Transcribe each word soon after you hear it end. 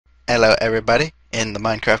Hello everybody in the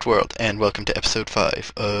Minecraft world, and welcome to episode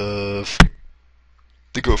 5 of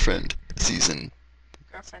the Girlfriend Season.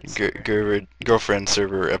 Girlfriend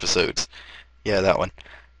server episodes. Yeah, that one.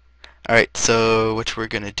 Alright, so what we're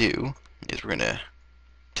gonna do is we're gonna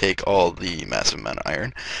take all the massive amount of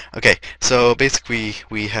iron. Okay, so basically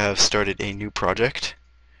we have started a new project,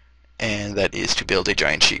 and that is to build a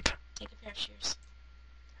giant sheep. Take a pair of shears.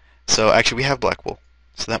 So actually we have black wool,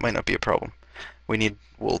 so that might not be a problem. We need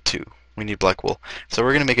wool too. We need black wool. So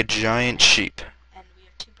we're gonna make a giant sheep. And we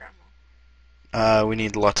have 2 brown wool. We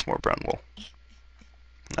need lots more brown wool.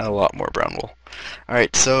 A lot more brown wool.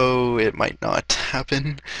 Alright, so it might not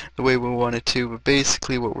happen the way we want it to, but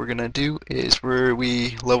basically what we're gonna do is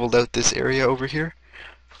we leveled out this area over here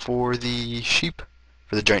for the sheep,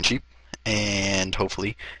 for the giant sheep, and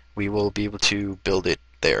hopefully we will be able to build it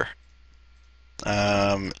there.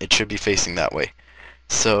 It should be facing that way.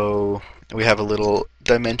 So we have a little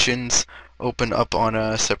dimensions open up on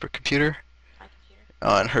a separate computer,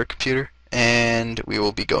 on her computer, and we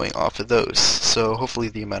will be going off of those. So hopefully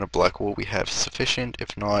the amount of black wool we have is sufficient.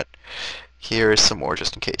 If not, here is some more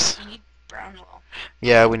just in case. We need brown wool.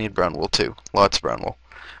 Yeah, we need brown wool too. Lots of brown wool.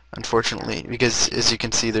 Unfortunately, because as you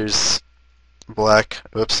can see there's black,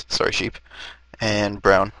 sheep, and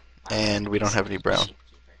brown, and we don't have any brown.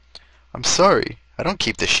 I'm sorry, I don't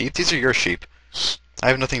keep the sheep. These are your sheep. I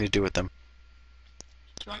have nothing to do with them.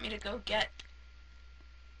 Do you want me to go get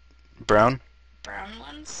brown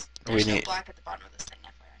ones? There's no black at the bottom of this thing,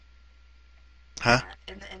 FYI. Huh?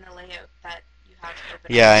 In the layout that you have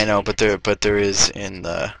open. Yeah, I know, but there is in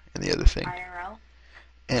the other thing. IRL.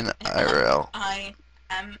 In IRL.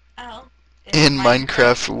 IML. In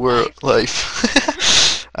Minecraft world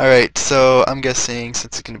life. Alright, so I'm guessing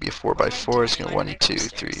since it's gonna be a 4x4, it's gonna 1, 2,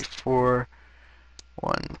 3, 4.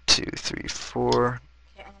 1, 2, 3, 4.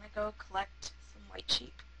 Okay, I'm gonna go collect some white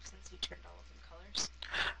sheep since you turned all of them colors.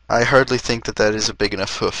 I hardly think that is a big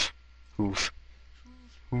enough hoof. Hoof.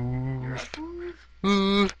 Hoof.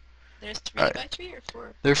 Hoof. There's 3x3 or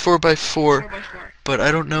 4? They're 4x4, 4x4. but I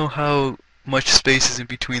don't know how much space is in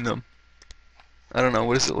between them. I don't know.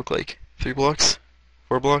 What does it look like? 3 blocks?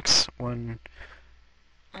 4 blocks? 1.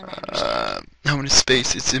 How much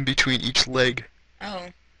space is in between each leg? Oh.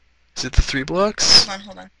 Is it the 3 blocks?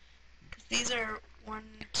 Hold on. Because these are 1,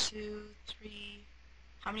 2, 3.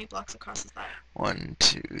 How many blocks across is that? 1,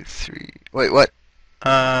 2, 3. Wait, what?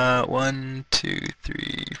 1, 2,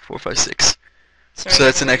 3, 4, 5, 6. Sorry, so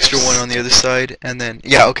that's an extra one on the other side, and then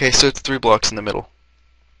yeah, okay, so it's 3 blocks in the middle.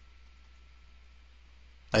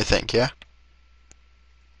 I think, yeah.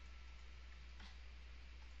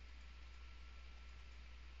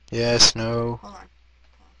 Yes, no. Hold on. What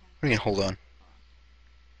do you mean, hold on?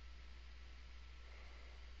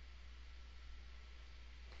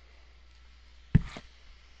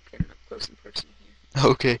 Getting up close and personal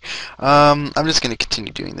here. Okay. I'm just gonna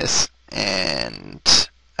continue doing this, and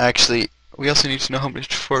actually, we also need to know how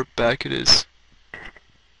much far back it is.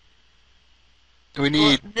 We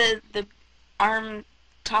need the arm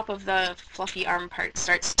top of the fluffy arm part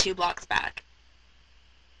starts 2 blocks back,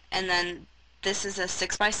 and then this is a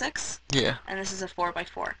 6x6. Yeah. And this is a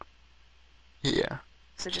 4x4. Yeah.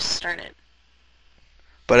 So just start it.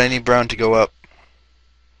 But I need brown to go up.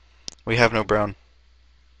 We have no brown.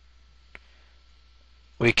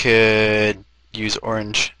 We could use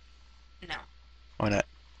orange. No. Why not?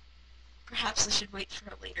 Perhaps I should wait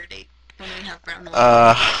for a later date when we have brown wool.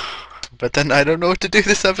 But then I don't know what to do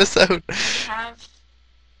this episode. Do you have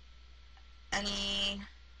anything?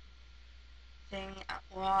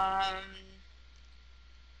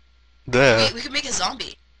 There. We could make a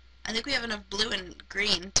zombie. I think we have enough blue and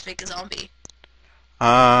green to make a zombie.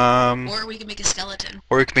 Or we could make a skeleton.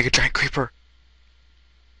 Or we could make a giant creeper.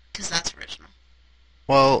 Because that's original.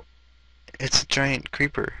 Well, it's a giant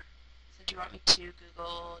creeper. So do you want me to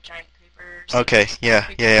Google giant creepers? Okay, yeah,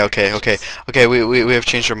 okay, we have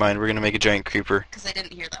changed our mind. We're gonna make a giant creeper. Because I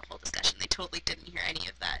didn't hear that whole discussion. They totally didn't hear any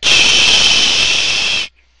of that. Shh.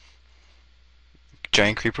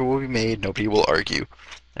 Giant creeper will be made. Nobody will argue.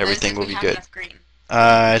 Everything will be good. Enough green.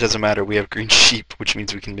 It doesn't matter. We have green sheep, which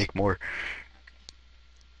means we can make more.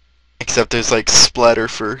 Except there's like splatter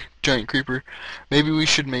for giant creeper. Maybe we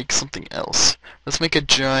should make something else. Let's make a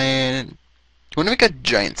giant... Do you want to make a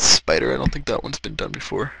giant spider? I don't think that one's been done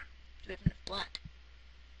before. Do we have enough black?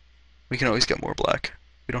 We can always get more black.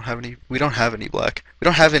 We don't have any black. We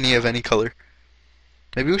don't have any of any color.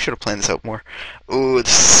 Maybe we should have planned this out more. Oh,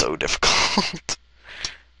 this is so difficult.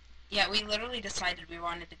 Yeah, we literally decided we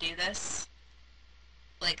wanted to do this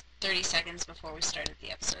like 30 seconds before we started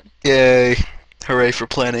the episode. Yay. Hooray for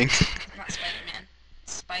planning. Not Spider-Man.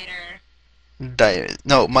 Spider...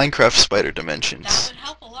 No, Minecraft spider That dimensions. would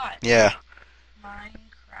help a lot. Yeah,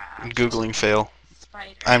 Minecraft Googling fail.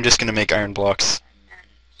 I'm spider just gonna make iron blocks.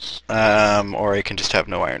 dimensions. Or I can just have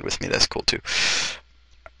no iron with me. That's cool too.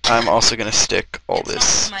 I'm also gonna stick all It's not in the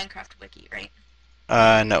this. Minecraft wiki, right?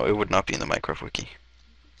 No, it would not be in the Minecraft wiki.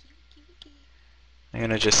 I'm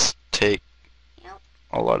gonna just take Yep.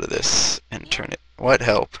 a lot of this and Yep. turn it. What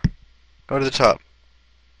help? Go to the top.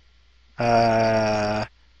 Uh,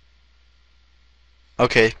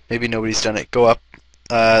 okay, maybe nobody's done it. Go up.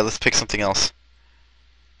 Let's pick something else.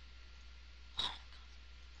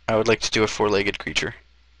 I would like to do a four-legged creature.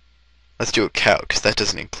 Let's do a cow, because that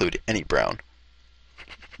doesn't include any brown.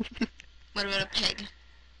 What about a pig?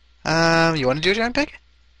 You want to do a giant pig?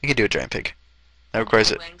 You can do a giant pig. That And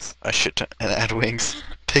requires add it wings. a shit ton and add wings.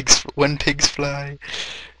 Pigs when pigs fly.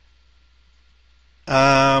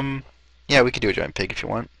 Um, yeah, we could do a giant pig if you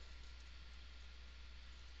want.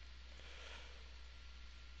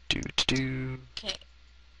 Do do do. Okay.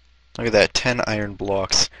 Look at that, 10 iron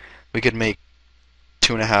blocks. We could make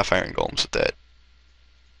 2.5 iron golems with that.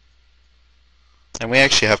 And we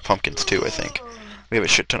actually have pumpkins too, I think. We have a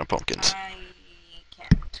shit ton of pumpkins. I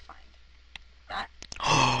can't find that.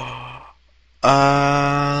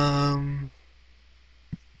 um,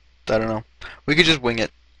 I don't know. We could just wing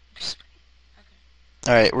it. Okay.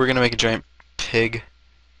 Alright, we're gonna make a giant pig,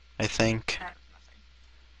 I think. Out of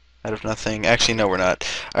nothing. Out of nothing. Actually, no, we're not.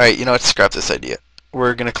 Alright, you know what? Scrap this idea.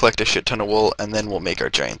 We're gonna collect a shit ton of wool, and then we'll make our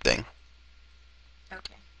giant thing.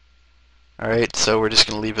 Okay. Alright, so we're just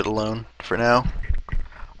gonna leave it alone for now.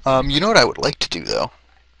 You know what I would like to do, though?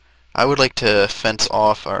 I would like to fence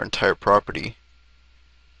off our entire property.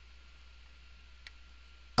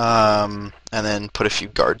 And then put a few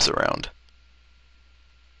guards around.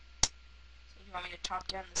 So you want me to chop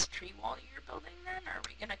down this tree wall you're building then, or are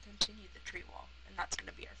we gonna continue the tree wall, and that's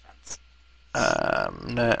gonna be our fence?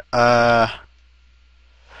 No,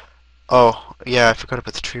 oh, yeah, I forgot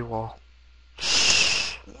about the tree wall.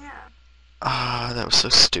 Yeah. Ah, that was so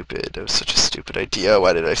stupid. That was such a stupid idea.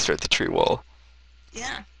 Why did I start the tree wall?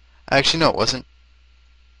 Yeah. Actually, no, it wasn't.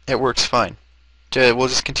 It works fine. We'll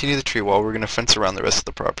just continue the tree wall. We're gonna fence around the rest of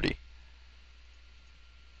the property.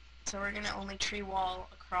 So we're gonna only tree wall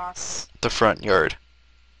across The front yard.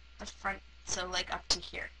 the front, so like up to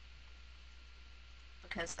here.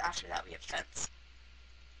 Because after that we have fence.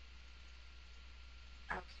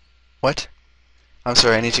 Okay. What? I'm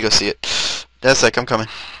sorry, I need to go see it. Just a sec, I'm coming.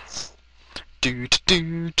 Do do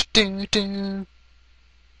do do do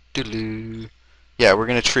do do. Yeah, we're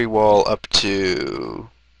gonna tree wall up to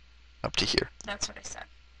here. That's what I said.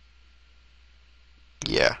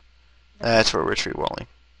 Yeah, that's where we're tree walling.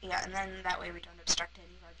 Yeah, and then that way we don't obstruct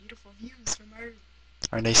any of our beautiful views from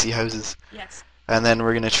Our nicey houses. Yes. And then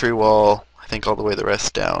we're gonna tree wall, I think, all the way the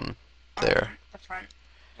rest down there. The front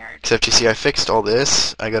yard. Except you see, I fixed all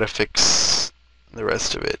this. I gotta fix the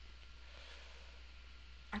rest of it.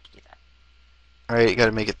 I can do that. All right, you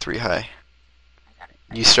gotta make it 3 high. I got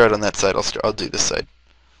it. You start on that side. I'll do this side.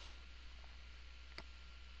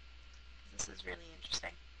 This is really interesting.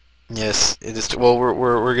 Yes, it is. Well,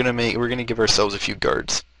 we're gonna give ourselves a few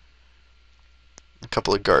guards. A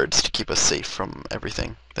couple of guards to keep us safe from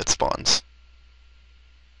everything that spawns.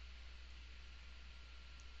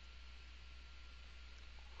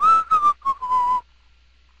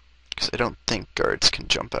 Because I don't think guards can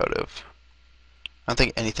jump out of. I don't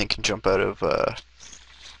think anything can jump out of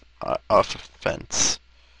off a fence.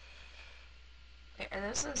 Okay, are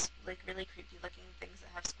those like really creepy looking things that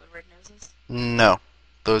have Squidward noses? No,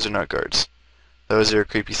 those are not guards. Those are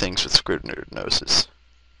creepy things with Squidward noses.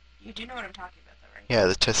 You do know what I'm talking about though, right? Yeah,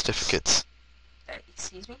 the testificates.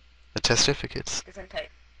 Excuse me? The testificates. Because I'm tight.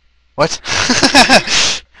 What?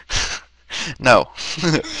 No.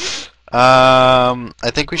 I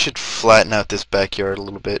think we should flatten out this backyard a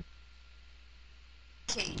little bit.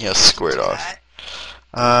 Okay, You know, square it do off. that.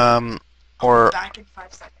 I'll be Or back in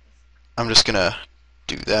 5 seconds. I'm just gonna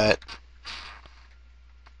do that.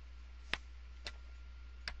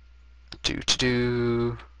 Do to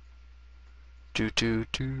do. Do do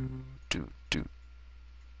do do do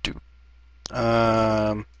do.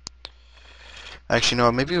 Actually,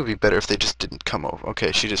 no. Maybe it would be better if they just didn't come over.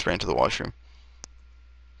 Okay, she just ran to the washroom.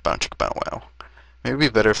 Bow chicka bow wow. Maybe it'd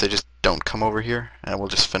be better if they just don't come over here, and we'll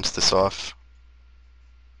just fence this off.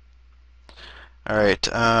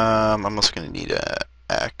 Alright, I'm also gonna need a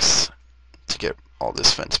axe to get all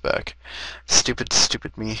this fence back. Stupid,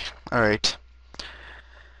 stupid me. Alright.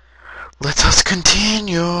 Let us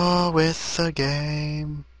continue with the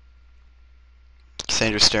game.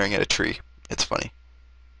 Sandra's staring at a tree. It's funny.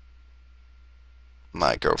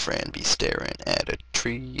 My girlfriend be staring at a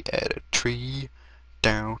tree,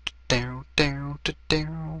 down, down, down,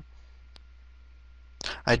 down.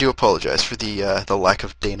 I do apologize for the lack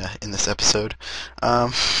of Dana in this episode.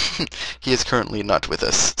 Um, he is currently not with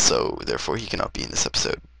us, so therefore he cannot be in this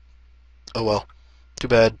episode. Oh well, too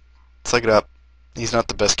bad. Suck it up. He's not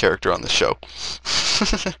the best character on the show.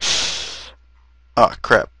 Ah,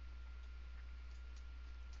 crap.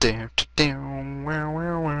 Down, down, wow,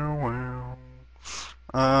 wow, wow,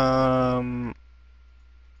 wow.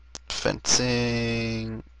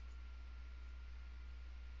 Fencing.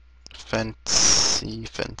 Fancy.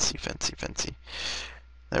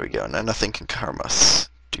 There we go. Now nothing can harm us.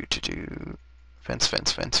 Do. Fence.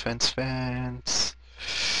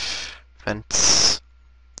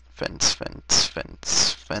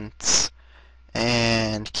 Fence.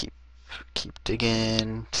 And keep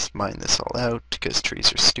digging. Just mine this all out, because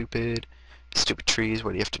trees are stupid. Stupid trees.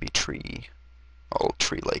 Why do you have to be tree? All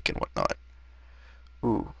tree-like and whatnot.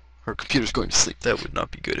 Ooh, our computer's going to sleep. That would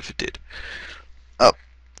not be good if it did. Up.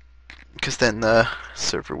 Because then the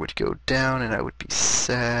server would go down and I would be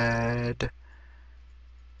sad.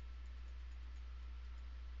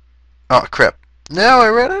 Oh, crap. No, I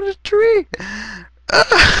ran out of tree!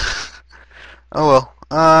 Oh well.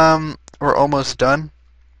 We're almost done.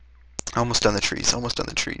 Almost done the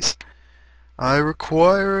trees. I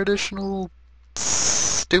require additional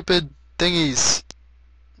stupid thingies.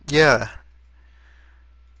 Yeah.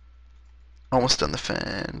 Almost done the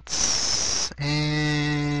fence.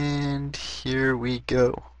 And here we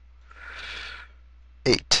go.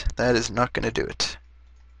 8. That is not going to do it.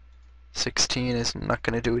 16 is not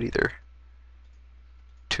going to do it either.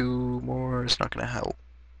 2 more is not going to help.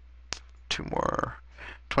 2 more.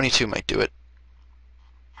 22 might do it.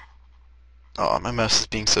 Oh, my mouse is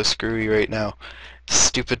being so screwy right now.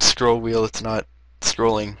 Stupid scroll wheel, it's not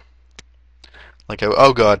scrolling.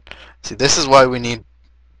 Oh god. See, this is why we need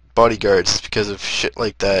bodyguards, it's because of shit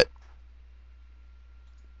like that.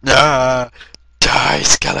 Ah! Die,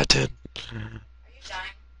 skeleton! Are you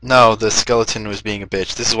dying? No, the skeleton was being a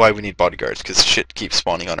bitch. This is why we need bodyguards, because shit keeps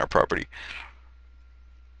spawning on our property.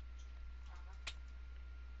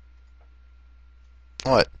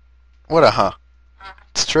 What? What a huh?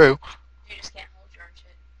 It's true. You just can't hold your own shit.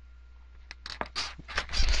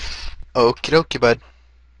 Okie dokie, bud.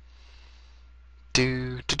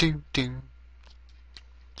 Do.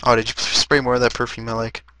 Oh, did you spray more of that perfume I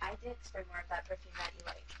like? I did spray more of that perfume that you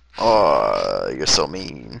like. Oh, you're so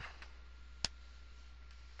mean.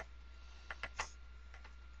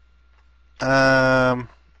 So I'm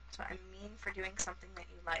mean for doing something that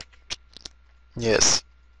you like. Yes.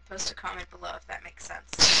 Post a comment below if that makes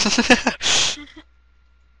sense.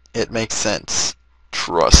 It makes sense.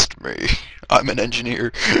 Trust me. I'm an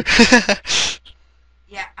engineer.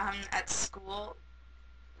 Yeah, at school,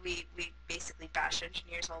 we basically bash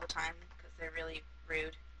engineers all the time because they're really rude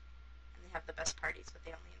and they have the best parties, but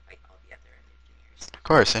they only invite all the other engineers. Of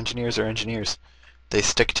course, engineers are engineers. They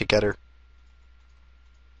stick together.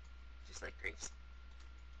 Just like Greaves.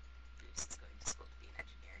 Greaves is going to school to be an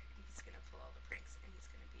engineer, and he's going to pull all the pranks, and he's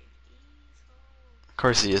going to be an asshole. Of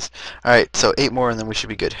course he is. Alright, so 8 more and then we should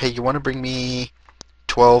be good. Hey, you want to bring me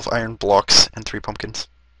 12 iron blocks and 3 pumpkins?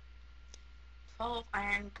 12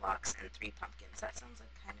 iron blocks and 3 pumpkins. That sounds like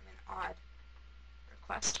kind of an odd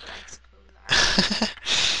request, but I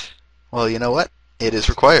suppose Well, you know what? It is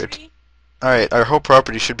required. Alright, our whole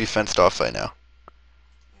property should be fenced off by now.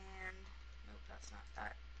 And, nope, that's not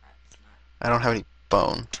that. That's not. I don't have any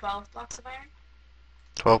bone. 12 blocks of iron?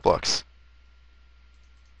 12 blocks.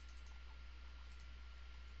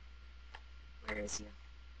 Where is you?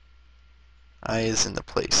 I is in the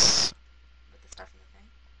place. With the stuff in the thing?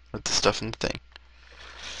 With the stuff in the thing.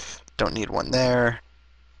 Don't need one there.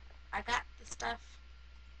 I got the stuff.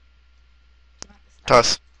 Do you want the stuff?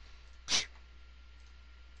 Toss.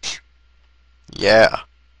 Yeah.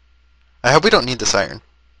 I hope we don't need this iron.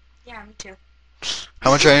 Yeah, me too.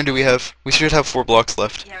 How much iron do we have? We should have 4 blocks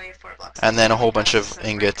left. Yeah, we have 4 blocks. And then a whole bunch of Some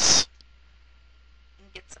ingots.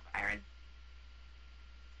 ingots of iron.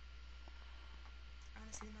 I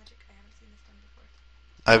want to see the magic. I haven't seen this done before.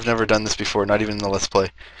 I've never done this before, not even in the Let's Play.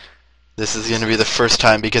 This is going to be the first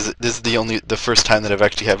time, because this is the first time that I've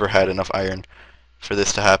actually ever had enough iron for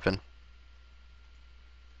this to happen.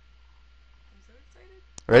 I'm so excited.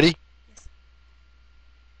 Ready? Yes.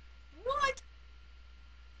 What?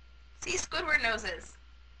 See, Squidward noses.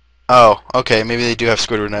 Oh, okay, maybe they do have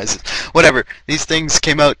Squidward noses. Whatever, these things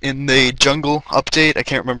came out in the jungle update. I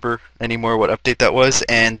can't remember anymore what update that was,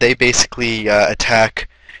 and they basically attack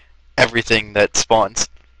everything that spawns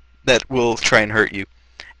that will try and hurt you.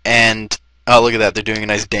 And, oh, look at that, they're doing a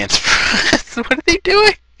nice dance for us. What are they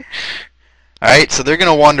doing? Alright, so they're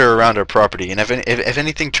gonna wander around our property, and if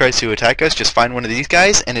anything tries to attack us, just find one of these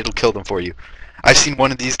guys, and it'll kill them for you. I've seen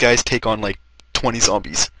one of these guys take on like 20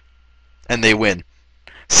 zombies, and they win.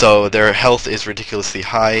 So their health is ridiculously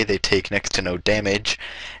high, they take next to no damage,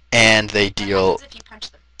 and they What deal happens if you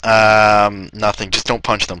punch them? nothing. Just don't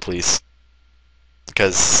punch them, please.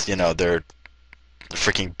 Because, you know, they're the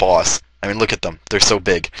freaking boss. I mean, look at them. They're so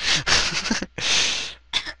big.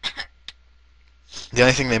 The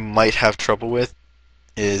only thing they might have trouble with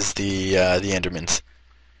is the Endermans.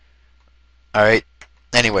 Alright.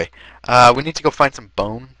 Anyway, we need to go find some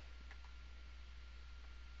bone.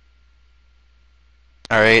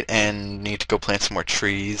 Alright, and need to go plant some more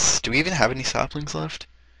trees. Do we even have any saplings left?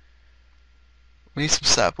 We need some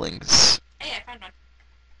saplings. Hey, I found one.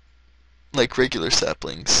 Like regular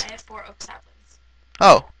saplings. I have 4 oak saplings.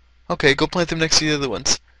 Oh. Okay, go plant them next to the other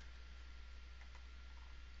ones.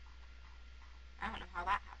 I don't know how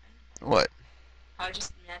that happened. What? How it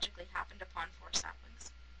just magically happened upon 4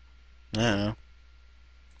 saplings. I don't know.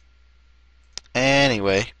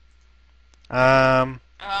 Anyway. Um,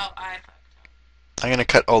 Oh, I fucked up. I'm gonna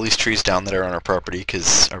cut all these trees down that are on our property,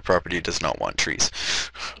 because our property does not want trees.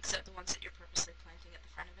 Except the ones that you're purposely planting at the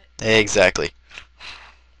front of it. Exactly.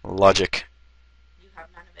 Logic. You have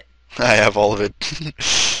none of it. I have all of it. You're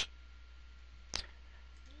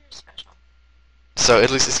special. So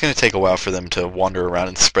at least it's gonna take a while for them to wander around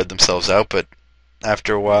and spread themselves out, but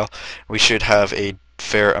after a while, we should have a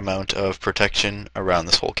fair amount of protection around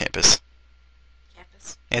this whole campus.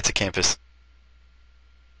 Campus. It's a campus.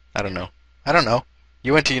 I don't know. I don't know.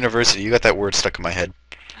 You went to university. You got that word stuck in my head.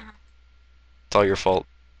 Uh-huh. It's all your fault.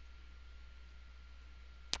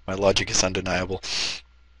 My logic is undeniable.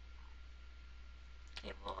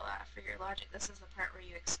 Okay, well, for your logic, this is the part where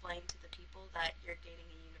you explain to the people that you're dating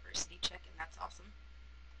a university chick, and that's awesome.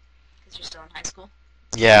 Because you're still in high school.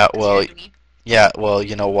 Yeah, 'Cause well, you're a dweeb. yeah, well,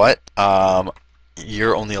 you know what?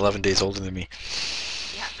 You're only 11 days older than me.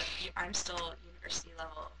 Yeah, but I'm still university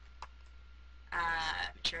level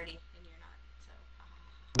maturity, and you're not. So,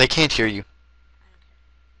 They can't hear you. I don't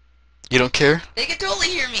care. You don't care? They can totally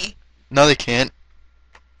hear me. No, they can't.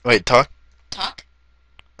 Wait, talk? Talk?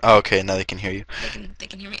 Oh, okay, now they can hear you. They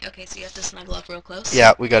can hear me? Okay, so you have to snuggle up real close?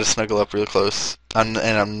 Yeah, we gotta snuggle up real close. And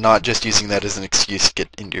I'm not just using that as an excuse to get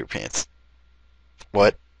into your pants.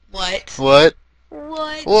 What? What? What?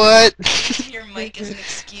 What? What? Your mic is an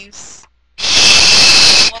excuse.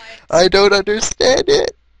 Shh! What? I don't understand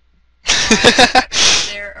it.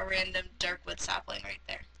 Is there a random darkwood sapling right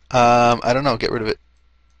there? I don't know. Get rid of it.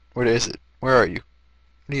 Where is it? Where are you?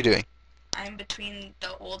 What are you doing? I'm between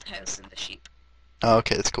the old house and the sheep. Oh,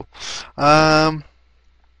 okay, that's cool.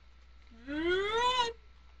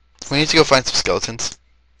 We need to go find some skeletons.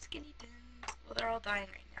 Skinny tins. Well, they're all dying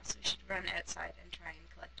right now, so we should run outside and try and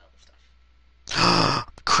collect all the stuff.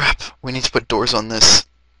 Crap. We need to put doors on this.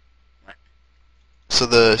 What? So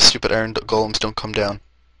the stupid iron golems don't come down.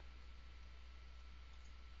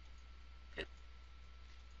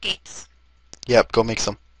 Gates. Yep, go make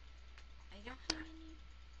some. I don't have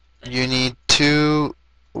any. You need 2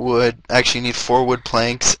 wood. Actually, you need 4 wood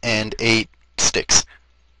planks and 8 sticks.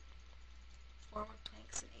 4 wood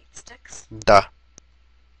planks and 8 sticks. Duh.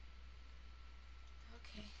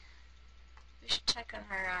 Okay. We should check on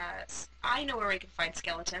our, I know where we can find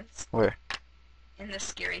skeletons. Where? In this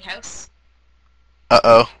scary house.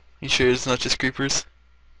 Uh-oh. You sure it's not just creepers?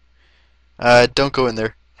 Don't go in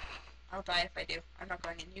there. I'll die if I do. I'm not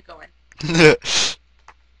going in. You go in. They're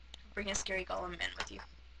Bring a scary golem in with you.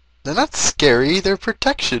 not scary. They're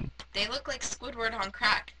protection. They look like Squidward on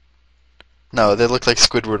crack. No, they look like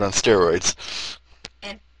Squidward on steroids.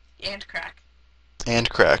 And crack. And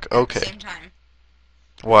crack. At the Okay. same time.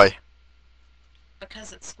 Why?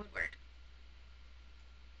 Because it's Squidward.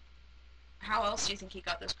 How else do you think he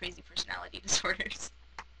got those crazy personality disorders?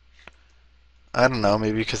 I don't know.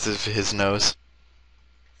 Maybe because of his nose.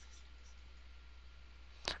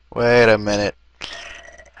 Wait a minute.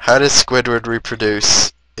 How does Squidward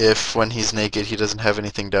reproduce if when he's naked he doesn't have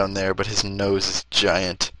anything down there but his nose is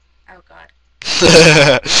giant? Oh god.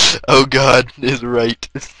 Oh god, is right.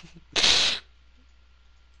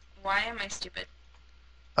 Why am I stupid?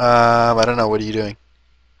 I don't know. What are you doing?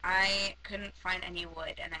 I couldn't find any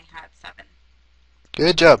wood and I had 7.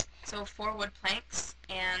 Good job. So 4 wood planks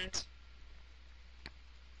and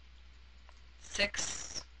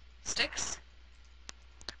 6 sticks?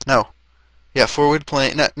 No. Yeah, 4 wood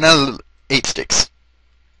plank. No, 8 sticks.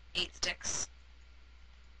 8 sticks.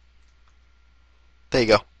 There you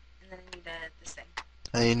go. And then I need this thing.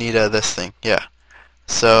 And you need this thing. Yeah.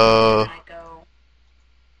 So And then I go,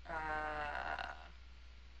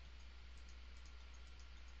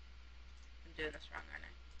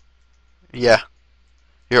 Yeah,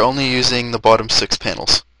 you're only using the bottom 6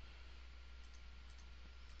 panels.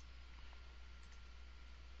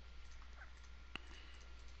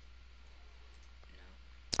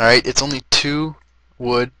 No. Alright, it's only 2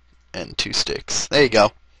 wood and 2 sticks. There you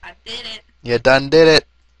go. I did it. You done did it.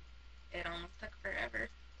 It almost took forever.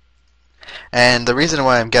 And the reason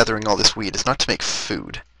why I'm gathering all this wheat is not to make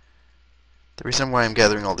food. The reason why I'm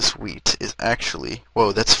gathering all this wheat is actually...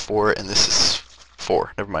 Whoa, that's 4 and this is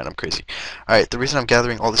 4. Never mind, I'm crazy. Alright, the reason I'm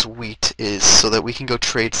gathering all this wheat is so that we can go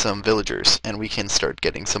trade some villagers and we can start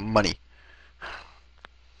getting some money.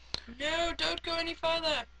 No, don't go any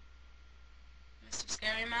further. Mr.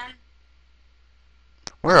 Scary Man.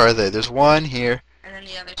 Where are they? There's one here. And then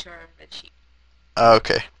the other 2 are red sheep.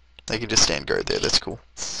 Okay. They can just stand guard there. That's cool.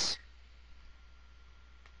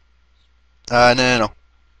 No.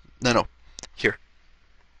 No. Here.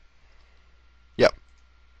 Yep.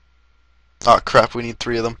 Oh, crap. We need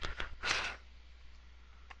 3 of them.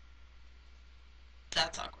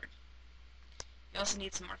 That's awkward. You also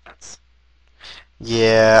need some more fence.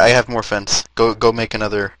 Yeah, I have more fence. Go make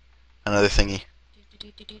another thingy.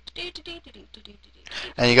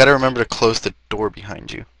 And you gotta remember to close the door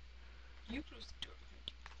behind you. You close the door behind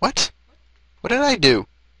you. What? What did I do?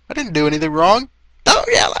 I didn't do anything wrong. Don't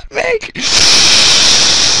yell at me!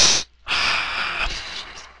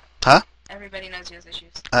 Huh? Everybody knows he has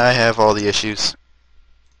issues. I have all the issues.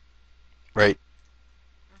 Right.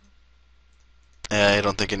 Yeah, I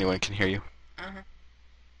don't think anyone can hear you.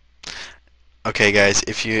 Okay, guys,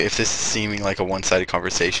 if this is seeming like a one-sided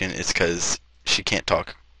conversation, it's because she can't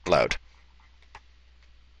talk loud.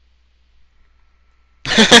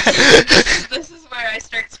 This is where I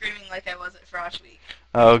start screaming like I was at Frosh Week.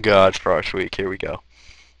 Oh God, Frosh Week, here we go.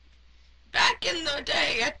 Back in the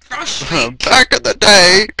day at Frosh Week. Back in the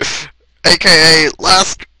day, aka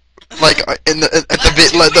last, like in the at the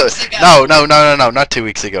bit like the no, not 2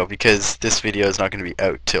 weeks ago because this video is not going to be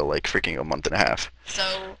out till like freaking a month and a half.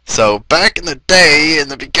 So back in the day, in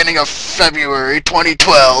the beginning of February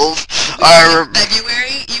 2012,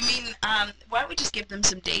 February? You mean why don't we just give them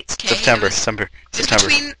some dates? Kay? September.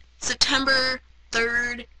 Between September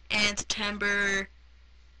 3rd and September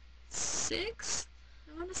 6th,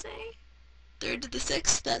 I want to say. 3rd to the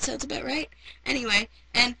 6th, that sounds about right. Anyway,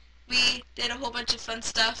 and we did a whole bunch of fun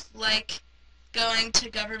stuff, like going to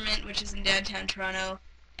Government, which is in downtown Toronto,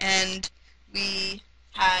 and we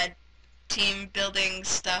had team building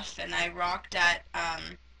stuff, and I rocked at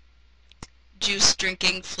juice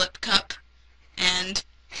drinking flip cup, and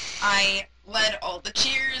I led all the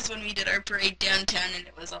cheers when we did our parade downtown, and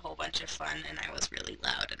it was a whole bunch of fun, and I was really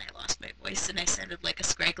loud, and I lost my voice, and I sounded like a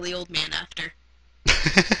scraggly old man after.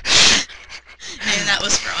 And that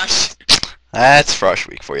was Frosh. That's Frosh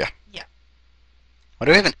Week for you. Yeah. Why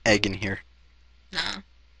do we have an egg in here? No.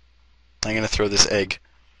 I'm gonna throw this egg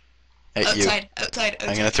at you. Outside.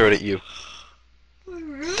 I'm gonna throw it at you.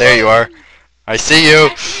 There you are. I see you.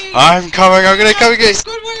 I'm coming. I'm gonna come again.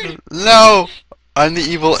 No. I'm the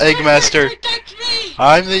evil egg master. Protect me.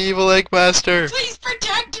 I'm the evil egg master. Please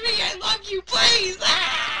protect me. I love you. Please.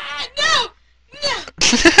 Ah, no.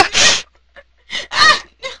 Ah,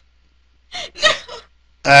 no.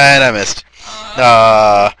 And I missed.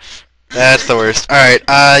 That's the worst. Alright,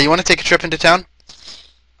 you want to take a trip into town?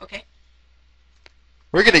 Okay.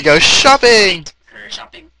 We're gonna go shopping! For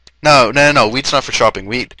shopping? No. Wheat's not for shopping.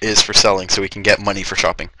 Wheat is for selling, so we can get money for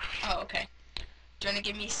shopping. Oh, okay. Do you want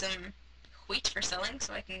to give me some wheat for selling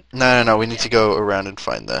so I can... No. We need to go around and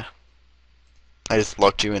find the... I just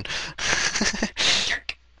locked you in.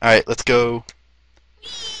 Jerk. Alright, let's go.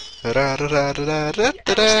 I wish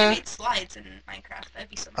they made slides in Minecraft. That'd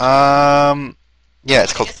be so much yeah,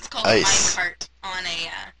 it's I called guess it's called ice. a minecart on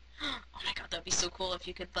a, oh my god, that'd be so cool if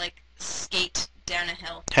you could, like, skate down a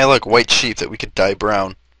hill. Hey, look, white sheep that we could dye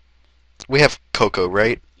brown. We have cocoa,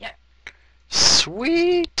 right? Yep.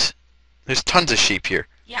 Sweet! There's tons of sheep here.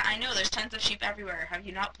 Yeah, I know, there's tons of sheep everywhere. Have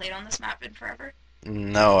you not played on this map in forever?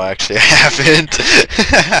 No, actually, I haven't.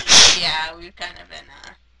 Yeah, we've kind of been,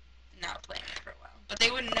 not playing it for a while. But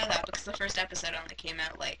they wouldn't know that because the first episode only came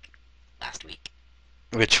out, like, last week.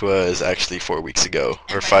 Which was actually 4 weeks ago,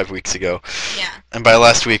 or 5 weeks ago. Yeah. And by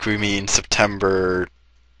last week we mean September...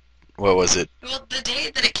 What was it? Well, the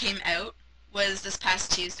day that it came out was this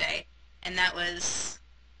past Tuesday, and that was...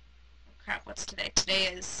 Oh crap, what's today? Today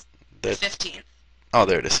is the 15th. Oh,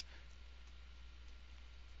 there it is.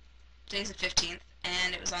 Today's the 15th,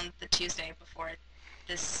 and it was on the Tuesday before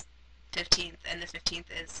this 15th, and the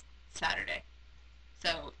 15th is Saturday.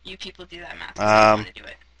 So, you people do that math if you want to do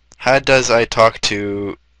it. How does I talk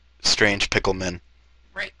to strange pickle men?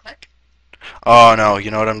 Right click. Oh no,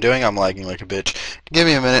 you know what I'm doing? I'm lagging like a bitch. Give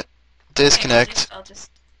me a minute. Okay, Disconnect. I'll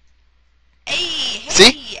just. Hey,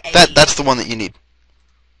 See? hey, hey. That's the one that you need.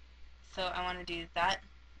 So I want to do that.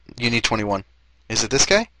 You need 21. Is it this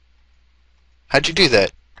guy? How'd you do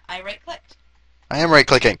that? I right clicked. I am right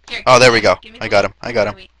clicking. Here, Oh, there we go. give me the I got wheat. him. I got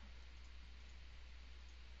him. Wheat.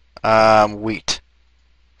 Wheat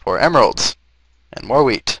for emeralds, and more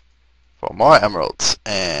wheat for more emeralds,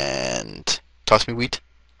 and toss me wheat.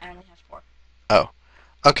 I only have 4. Oh,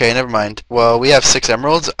 okay, never mind. Well, we have 6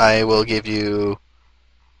 emeralds. I will give you.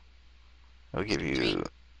 I'll give 3. you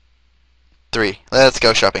 3. Let's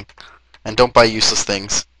go shopping, and don't buy useless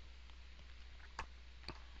things.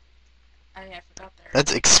 Oh yeah, I forgot there.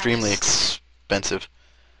 That's That was extremely stupid. expensive.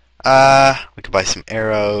 We could buy some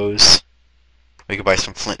arrows. We could buy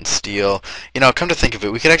some flint and steel. You know, come to think of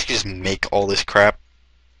it, we could actually just make all this crap.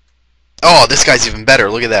 Oh, this guy's even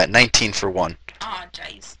better. Look at that. 19 for 1. Aw,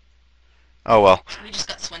 jeez. Oh, well. We just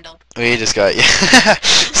got swindled. We just got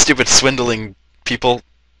stupid swindling people.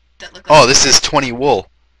 That look Oh, like this is 20 wool.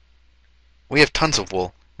 We have tons of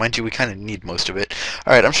wool. Mind you, we kind of need most of it.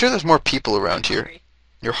 Alright, I'm sure there's more people around I'm here. hungry.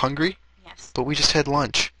 You're hungry? Yes. But we just had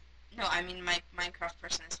lunch. No, I mean my Minecraft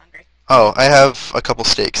person is hungry. Oh, I have a couple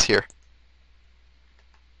steaks here.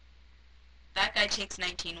 That guy takes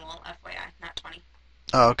 19 wool, FYI, not 20.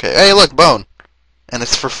 Oh, okay. Hey, look, bone. And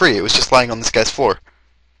it's for free. It was just lying on this guy's floor.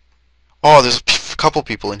 Oh, there's a couple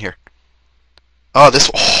people in here. Oh, this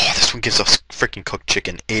one gives us freaking cooked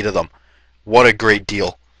chicken. 8 of them. What a great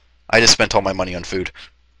deal. I just spent all my money on food.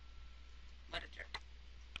 What a jerk.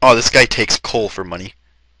 Oh, this guy takes coal for money.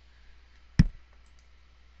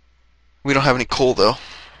 We don't have any coal, though.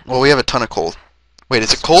 Well, we have a ton of coal. Wait,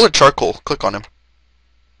 is it coal or charcoal? Click on him.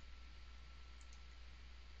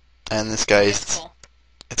 And this guy's... It's cool.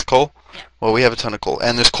 It's coal? Yeah. Well, we have a ton of coal.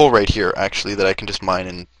 And there's coal right here, actually, that I can just mine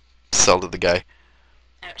and sell to the guy.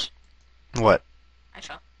 Ouch. What? I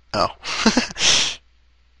fell. Oh.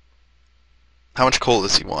 How much coal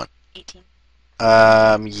does he want? 18.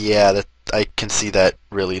 Yeah, that I can see that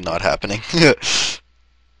really not happening.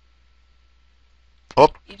 Oh,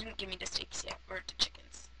 You didn't give me the steaks yet, or the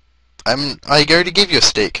chickens. I already gave you a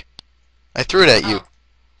steak. I threw it at you. Oh,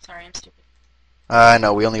 sorry, I'm stupid.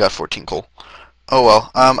 No, we only got 14 coal. Oh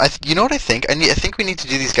well. You know what I think? I think we need to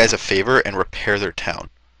do these guys a favor and repair their town,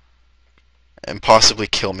 and possibly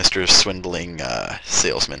kill Mr. Swindling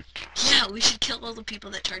salesman. Yeah, we should kill all the people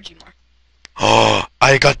that charge you more. Oh,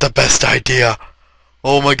 I got the best idea.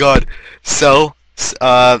 Oh my God, sell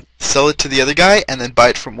it to the other guy, and then buy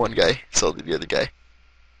it from one guy. Sell it to the other guy.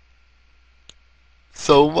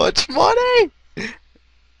 So much money.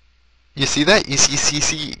 You see that? You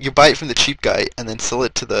see, you buy it from the cheap guy, and then sell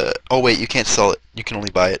it to the... Oh wait, you can't sell it. You can only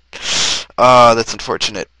buy it. That's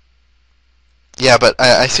unfortunate. Yeah, but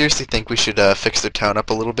I seriously think we should fix their town up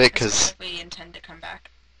a little bit, because... If we intend to come back.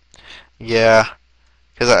 Yeah,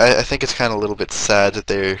 because I think it's kind of a little bit sad that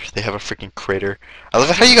they have a freaking crater. I love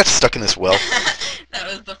how you got stuck in this well. That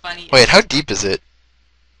was the funniest. Wait, how deep is it?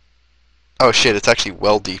 Oh shit, it's actually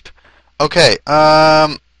well deep. Okay,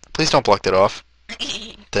 please don't block that off.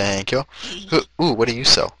 Thank you. Ooh, what do you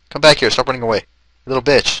sell? Come back here, stop running away. Little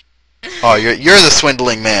bitch. Oh, you're the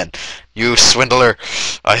swindling man. You swindler.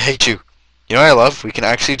 I hate you. You know what I love? We can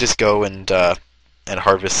actually just go and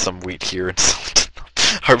harvest some wheat here and sell it to them.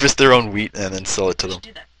 Harvest their own wheat and then sell it to We them. should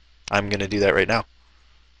do that. I'm gonna do that right now.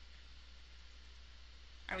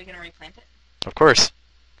 Are we gonna replant it? Of course.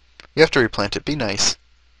 You have to replant it. Be nice.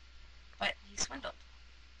 But he swindled.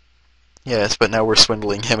 Yes, but now we're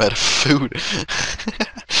swindling him out of food.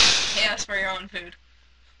 Pay us for your own food.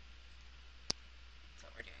 That's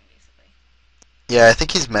what we're doing, basically. Yeah, I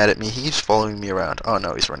think he's mad at me. He keeps following me around. Oh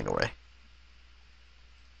no, he's running away.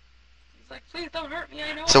 He's like, please don't hurt me,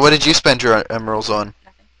 I know. So what did you spend your emeralds on?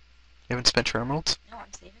 Nothing. You haven't spent your emeralds? No,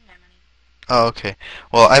 I'm saving my money. Oh, okay.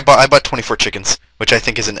 Well, I bought 24 chickens, which I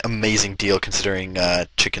think is an amazing deal considering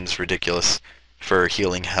chicken's ridiculous for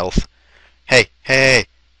healing health. Hey, hey,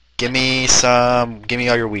 give me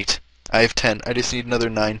all your wheat. I have 10. I just need another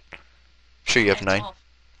 9. Sure, you have 9. 12.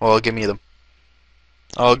 Well, give me them.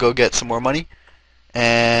 I'll go get some more money,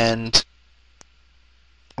 and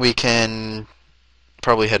we can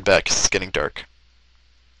probably head back 'cause it's getting dark.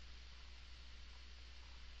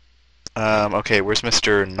 Okay, where's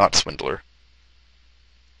Mr. Not Swindler?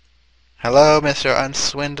 Hello, Mr.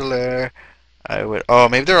 Unswindler. Oh,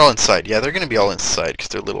 maybe they're all inside. Yeah, they're gonna be all inside because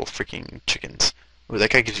they're little freaking chickens. Ooh,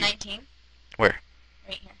 that guy gives you... 19. Where?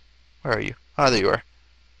 Right here. Where are you? Ah, there you are.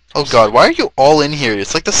 Oh god, why are you all in here?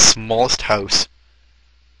 It's like the smallest house.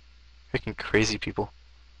 Freaking crazy people.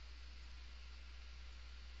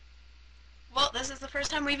 Well, this is the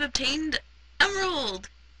first time we've obtained emerald.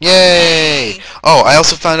 Yay! Yay! Oh, I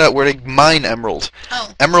also found out where to mine emerald.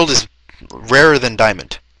 Oh. Emerald is rarer than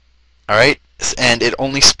diamond. Alright? And it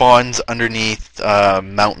only spawns underneath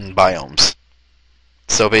mountain biomes.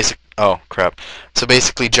 So oh crap. So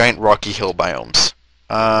basically giant rocky hill biomes.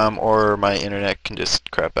 Or my internet can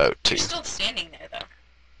just crap out too. You're still standing there though.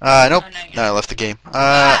 Nope. Oh, no, No, I left the game.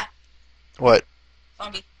 Ah! What?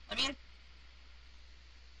 Zombie, let me in.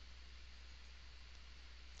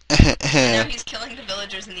 And now he's killing the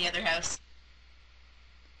villagers in the other house.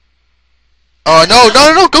 Oh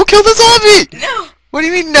no, go kill the zombie! No! What do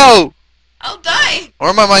you mean no? I'll die!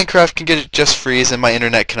 Or my Minecraft can get it just freeze and my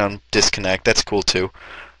internet can disconnect. That's cool too.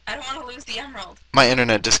 I don't want to lose the emerald. My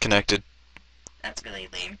internet disconnected. That's really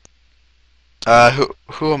lame.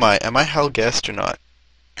 Who am I? Am I Hal Guest or not?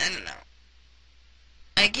 I don't know.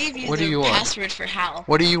 I gave you What are the you on? password for Hal.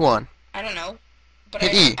 What are you on? I don't know. But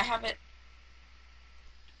Hit E. I have it.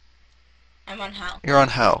 I'm on Hal. You're on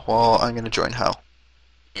Hal. Well, I'm gonna join Hal.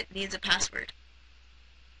 It needs a password.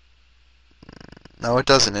 No, it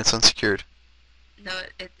doesn't. It's unsecured. No,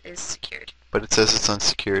 it is secured. But it says it's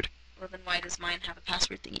unsecured. Well, then why does mine have a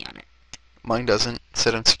password thingy on it? Mine doesn't. It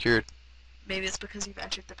said unsecured. Maybe it's because you've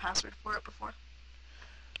entered the password for it before.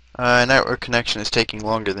 Network connection is taking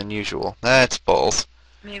longer than usual. That's balls.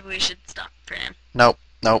 Maybe we should stop for him. Nope.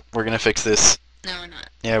 We're gonna fix this. No, we're not.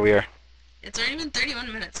 Yeah, we are. It's already been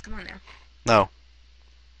 31 minutes. Come on now. No.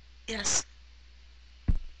 Yes.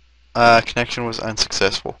 Connection was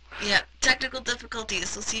unsuccessful. Yeah. Technical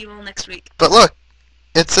difficulties. We'll see you all next week. But look!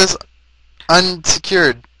 It says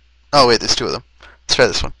unsecured. Oh wait, there's two of them. Let's try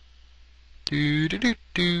this one. Do do do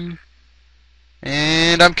do.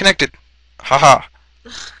 And I'm connected. Haha.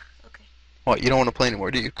 Okay. What, you don't want to play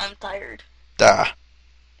anymore, do you? I'm tired. Duh.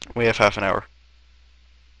 We have half an hour.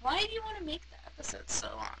 Why do you want to make the episodes so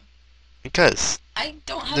long? Because I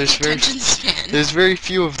don't have there's the attention span. there's very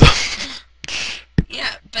few of them.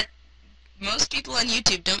 Yeah, but most people on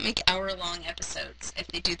YouTube don't make hour-long episodes if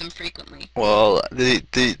they do them frequently. Well,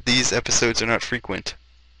 these episodes are not frequent.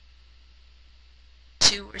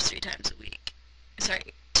 2 or 3 times a week. Sorry,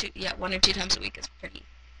 1 or 2 times a week is pretty.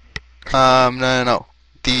 No.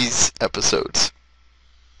 These episodes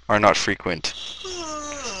are not frequent.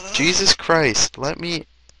 Jesus Christ,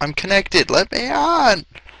 I'm connected, let me on!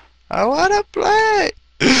 I wanna play!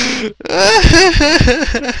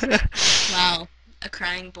 Wow, a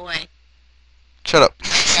crying boy. Shut up.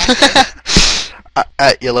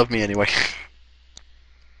 You love me anyway.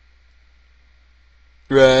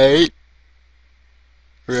 Right?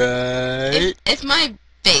 If my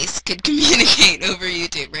face could communicate over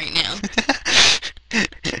YouTube right now.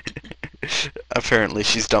 Apparently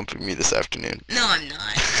she's dumping me this afternoon. No, I'm not.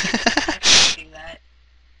 I can't do that.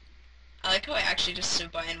 I like how I actually just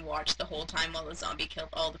stood by and watched the whole time while the zombie killed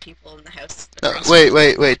all the people in the house.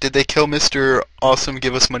 Wait. Did they kill Mr. Awesome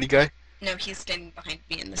Give Us Money guy? No, he's standing behind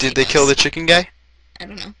me in the Did they kill the chicken guy? I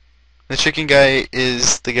don't know. The chicken guy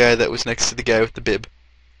is the guy that was next to the guy with the bib.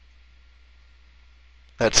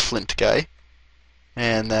 That's Flint guy.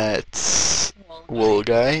 And that's Wool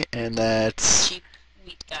guy. And that's Cheap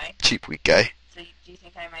wheat guy. Cheap wheat guy. So do you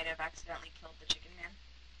think I might have accidentally killed the chicken man?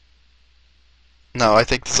 No, I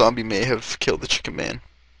think the zombie may have killed the chicken man.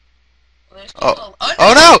 Well, there's people.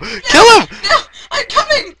 Oh no! No! Kill him! No! I'm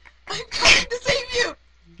coming! I'm coming to save you!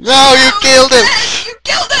 No, you killed him! You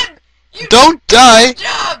killed him! You Don't die! Good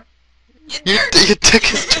job! You jerk! You took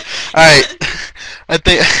his... Alright. I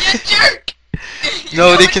think... You jerk!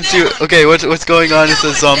 Nobody can see it. Okay, what's going on is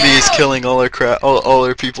the zombie is killing all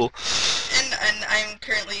our people. And I'm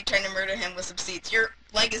currently trying to murder him with some seeds. Your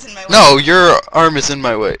leg is in my way. No, your arm is in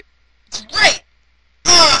my way. That's right!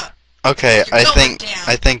 Okay, You're going down.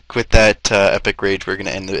 I think with that epic rage we're gonna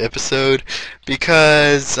end the episode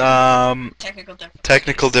because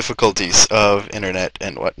technical difficulties of internet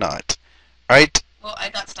and whatnot. Alright? Well, I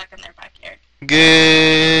got stuck in their backyard.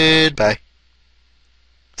 Goodbye.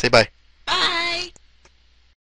 Say bye.